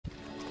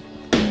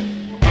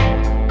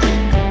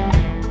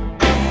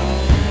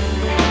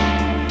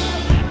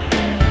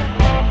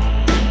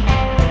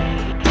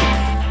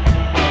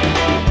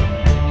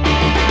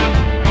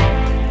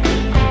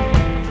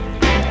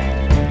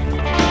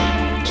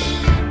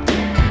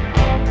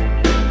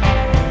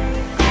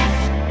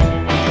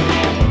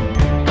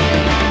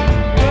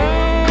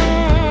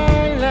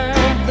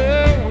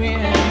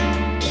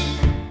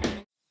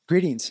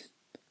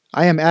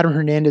I am Adam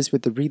Hernandez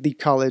with the Reedley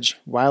College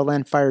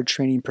Wildland Fire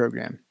Training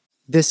Program.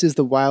 This is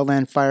the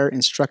Wildland Fire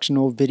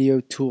Instructional Video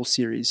Tool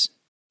Series.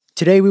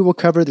 Today we will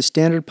cover the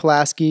standard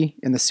Pulaski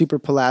and the Super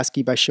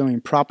Pulaski by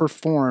showing proper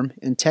form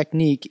and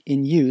technique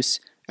in use,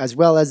 as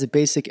well as the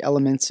basic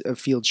elements of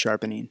field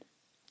sharpening.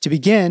 To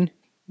begin,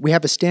 we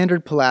have a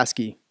standard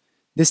Pulaski.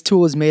 This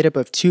tool is made up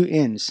of two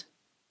ends,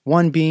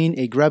 one being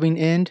a grubbing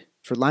end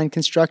for line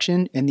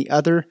construction and the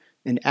other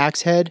an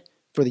axe head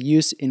for the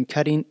use in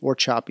cutting or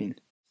chopping.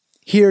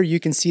 Here you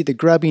can see the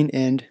grubbing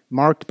end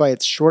marked by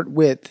its short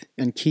width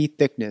and key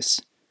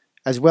thickness,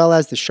 as well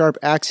as the sharp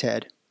axe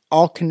head,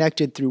 all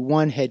connected through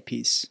one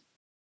headpiece.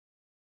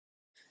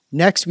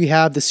 Next we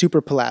have the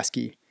Super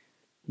Pulaski.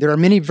 There are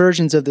many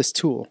versions of this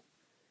tool,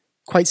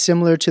 quite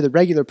similar to the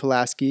regular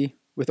Pulaski,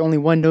 with only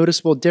one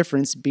noticeable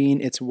difference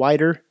being its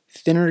wider,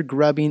 thinner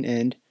grubbing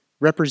end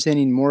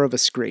representing more of a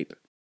scrape.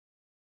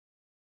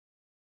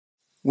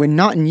 When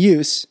not in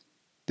use,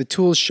 the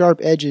tool's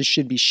sharp edges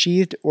should be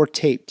sheathed or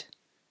taped.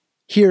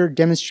 Here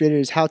demonstrated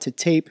is how to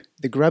tape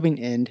the grubbing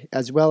end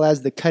as well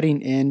as the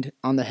cutting end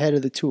on the head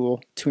of the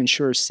tool to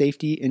ensure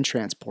safety in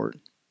transport.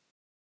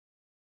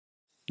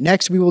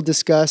 Next we will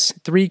discuss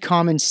 3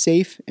 common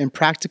safe and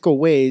practical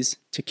ways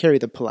to carry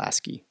the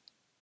Pulaski.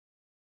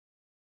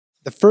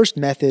 The first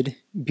method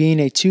being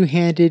a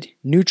two-handed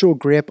neutral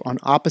grip on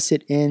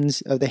opposite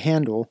ends of the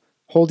handle,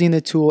 holding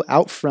the tool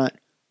out front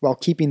while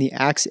keeping the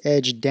axe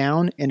edge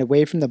down and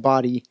away from the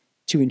body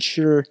to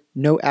ensure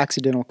no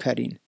accidental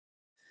cutting.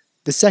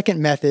 The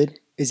second method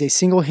is a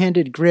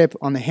single-handed grip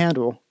on the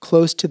handle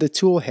close to the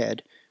tool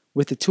head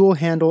with the tool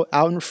handle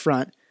out in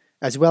front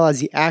as well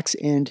as the axe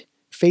end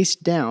face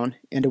down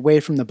and away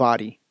from the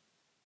body.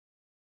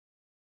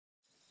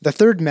 The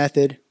third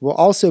method will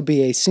also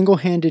be a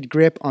single-handed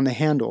grip on the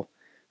handle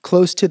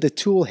close to the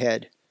tool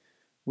head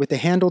with the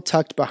handle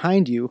tucked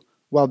behind you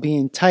while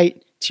being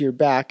tight to your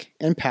back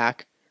and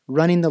pack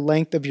running the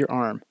length of your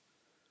arm.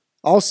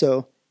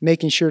 Also,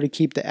 making sure to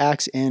keep the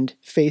axe end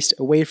faced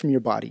away from your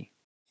body.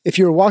 If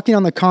you are walking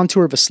on the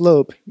contour of a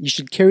slope, you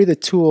should carry the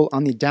tool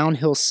on the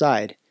downhill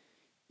side.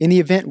 In the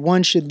event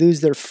one should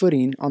lose their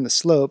footing on the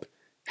slope,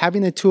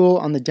 having the tool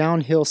on the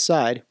downhill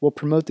side will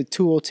promote the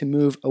tool to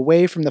move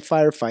away from the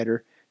firefighter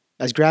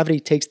as gravity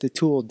takes the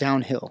tool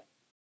downhill.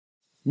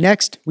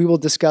 Next, we will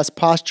discuss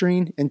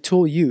posturing and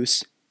tool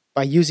use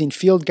by using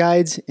field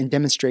guides and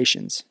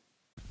demonstrations.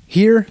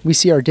 Here, we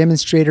see our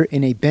demonstrator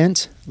in a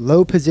bent,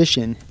 low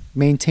position,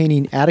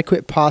 maintaining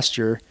adequate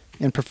posture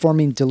and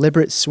performing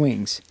deliberate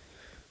swings.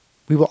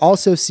 We will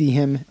also see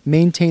him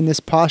maintain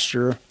this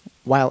posture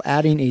while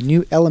adding a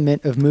new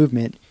element of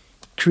movement,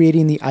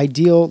 creating the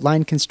ideal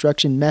line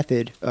construction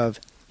method of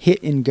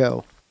hit and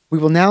go. We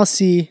will now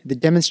see the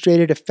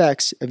demonstrated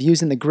effects of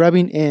using the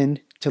grubbing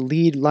end to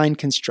lead line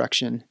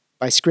construction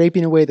by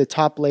scraping away the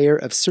top layer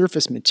of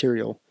surface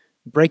material,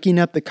 breaking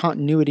up the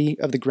continuity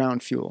of the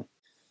ground fuel.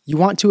 You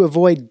want to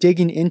avoid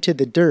digging into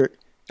the dirt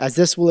as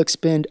this will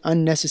expend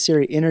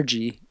unnecessary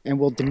energy and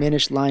will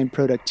diminish line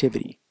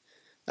productivity,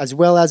 as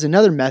well as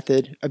another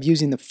method of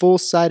using the full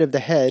side of the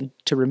head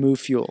to remove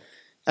fuel.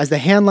 As the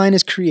hand line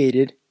is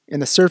created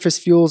and the surface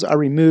fuels are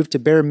removed to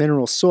bare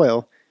mineral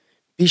soil,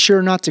 be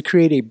sure not to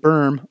create a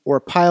berm or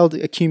piled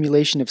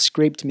accumulation of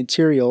scraped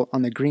material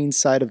on the green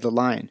side of the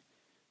line.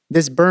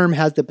 This berm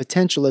has the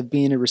potential of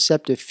being a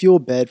receptive fuel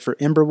bed for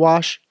ember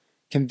wash,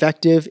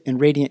 convective,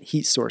 and radiant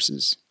heat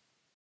sources.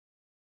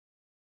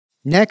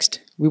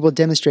 Next, we will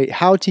demonstrate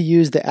how to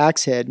use the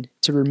axe head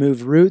to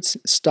remove roots,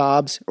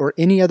 stobs, or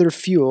any other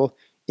fuel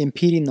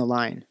impeding the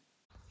line.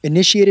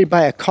 Initiated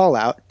by a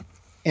call-out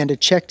and a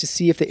check to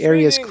see if the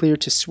area is clear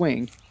to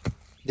swing,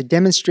 the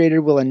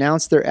demonstrator will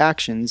announce their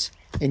actions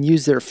and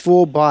use their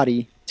full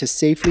body to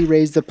safely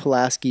raise the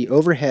Pulaski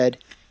overhead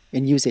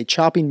and use a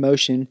chopping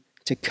motion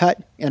to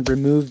cut and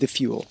remove the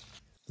fuel.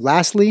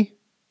 Lastly,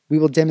 we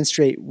will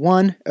demonstrate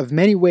one of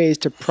many ways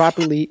to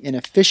properly and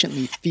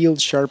efficiently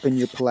field sharpen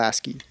your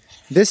Pulaski.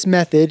 This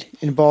method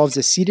involves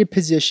a seated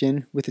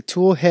position with the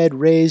tool head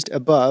raised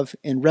above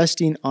and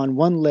resting on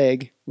one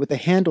leg with the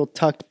handle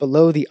tucked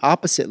below the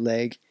opposite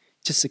leg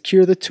to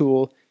secure the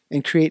tool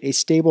and create a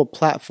stable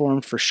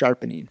platform for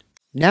sharpening.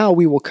 Now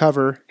we will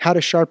cover how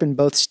to sharpen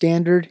both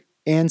standard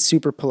and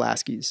Super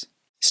Pulaskis.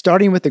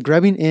 Starting with the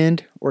grubbing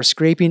end or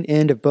scraping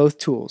end of both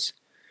tools,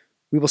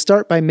 we will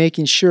start by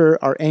making sure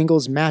our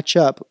angles match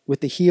up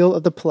with the heel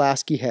of the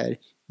Pulaski head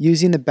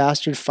using the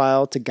bastard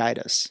file to guide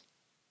us.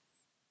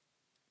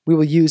 We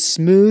will use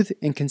smooth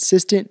and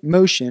consistent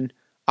motion,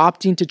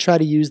 opting to try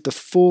to use the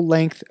full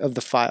length of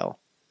the file.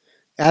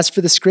 As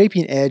for the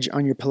scraping edge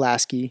on your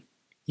Pulaski,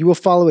 you will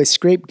follow a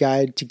scrape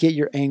guide to get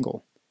your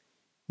angle.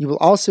 You will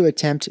also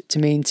attempt to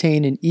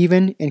maintain an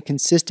even and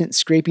consistent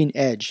scraping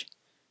edge.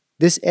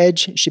 This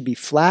edge should be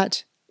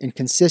flat and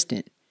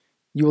consistent.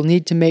 You will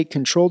need to make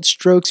controlled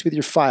strokes with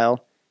your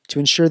file to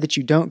ensure that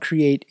you don't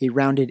create a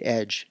rounded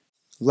edge.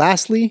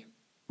 Lastly,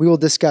 we will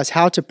discuss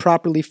how to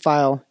properly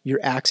file your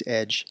axe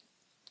edge.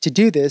 To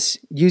do this,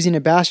 using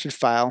a bastard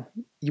file,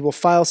 you will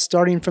file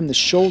starting from the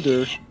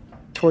shoulder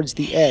towards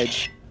the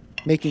edge,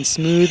 making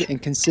smooth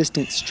and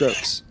consistent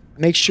strokes.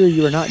 Make sure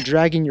you are not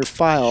dragging your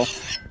file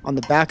on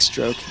the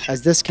backstroke,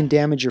 as this can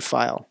damage your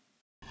file.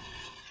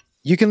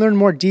 You can learn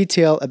more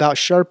detail about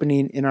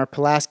sharpening in our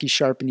Pulaski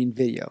sharpening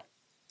video.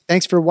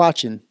 Thanks for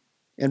watching,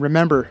 and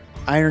remember,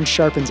 iron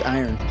sharpens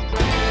iron.